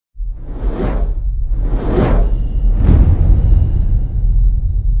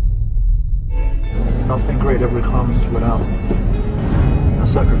it ever comes without a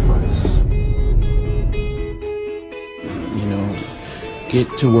sacrifice. You know, get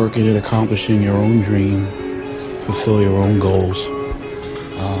to working at accomplishing your own dream, fulfill your own goals.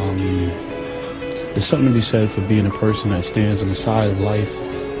 There's something to be said for being a person that stands on the side of life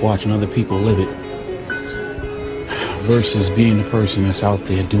watching other people live it versus being the person that's out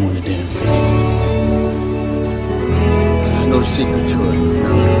there doing the damn thing. There's no secret to it. You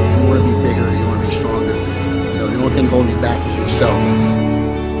know, if you want to be bigger, you want to be stronger. You know, the only thing holding you back is yourself.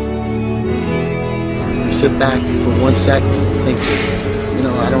 If you sit back for 1 second and think, you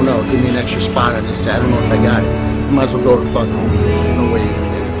know, I don't know, give me an extra spot on this. I don't know if I got it. You might as well go to the fuck home. There's no way you're gonna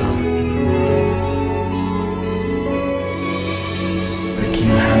get it done. Like, you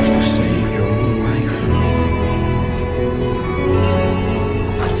have to save your own life.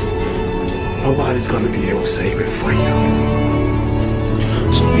 Nobody's gonna be able to save it for you.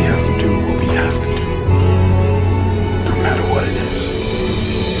 So we have to do what we have to do, no matter what it is.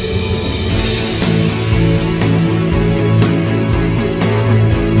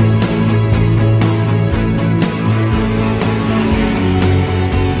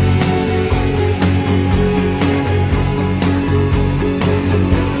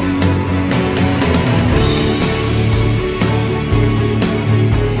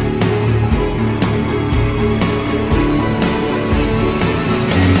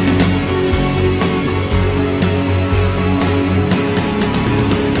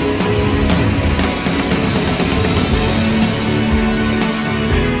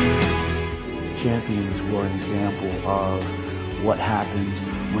 Champions were an example of what happens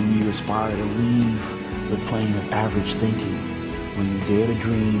when you aspire to leave the plane of average thinking. When you dare to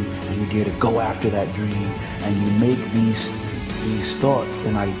dream and you dare to go after that dream and you make these thoughts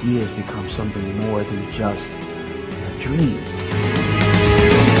and ideas become something more than just a dream.